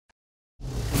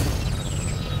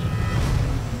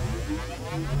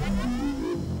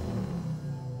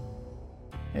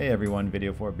Hey everyone,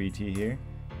 VideoFort BT here.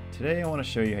 Today I want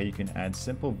to show you how you can add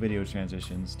simple video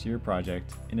transitions to your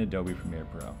project in Adobe Premiere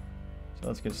Pro. So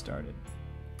let's get started.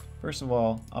 First of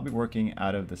all, I'll be working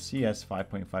out of the CS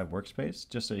 5.5 workspace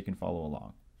just so you can follow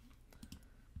along.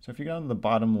 So if you go to the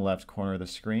bottom left corner of the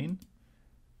screen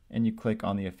and you click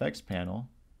on the effects panel,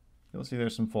 you'll see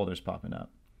there's some folders popping up.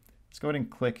 Let's go ahead and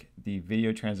click the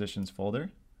video transitions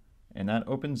folder, and that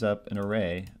opens up an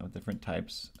array of different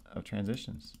types of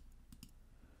transitions.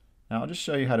 Now I'll just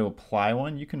show you how to apply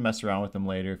one. You can mess around with them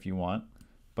later if you want,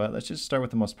 but let's just start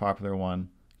with the most popular one,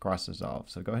 cross dissolve.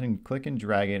 So go ahead and click and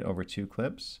drag it over two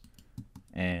clips,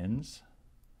 and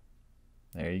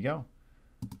there you go.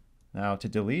 Now to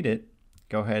delete it,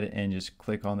 go ahead and just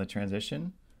click on the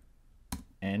transition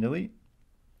and delete.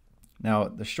 Now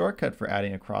the shortcut for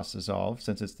adding a cross dissolve,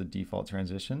 since it's the default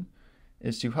transition,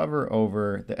 is to hover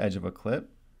over the edge of a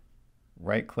clip,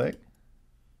 right click,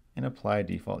 and apply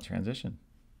default transition.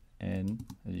 And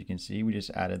as you can see, we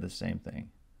just added the same thing.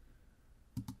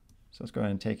 So let's go ahead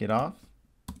and take it off.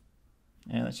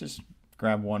 And let's just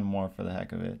grab one more for the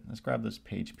heck of it. Let's grab this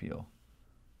page peel.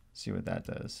 See what that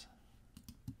does.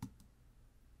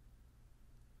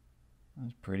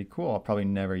 That's pretty cool. I'll probably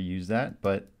never use that,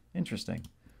 but interesting.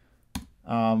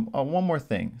 One more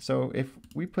thing. So if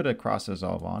we put a cross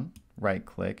dissolve on, right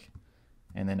click,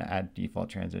 and then add default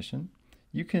transition,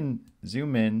 you can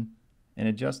zoom in and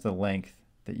adjust the length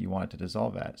that you want it to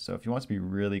dissolve at. So if you want it to be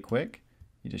really quick,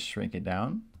 you just shrink it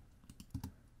down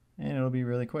and it'll be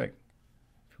really quick.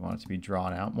 If you want it to be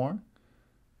drawn out more,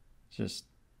 just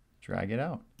drag it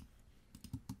out.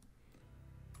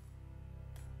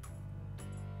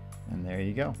 And there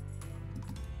you go.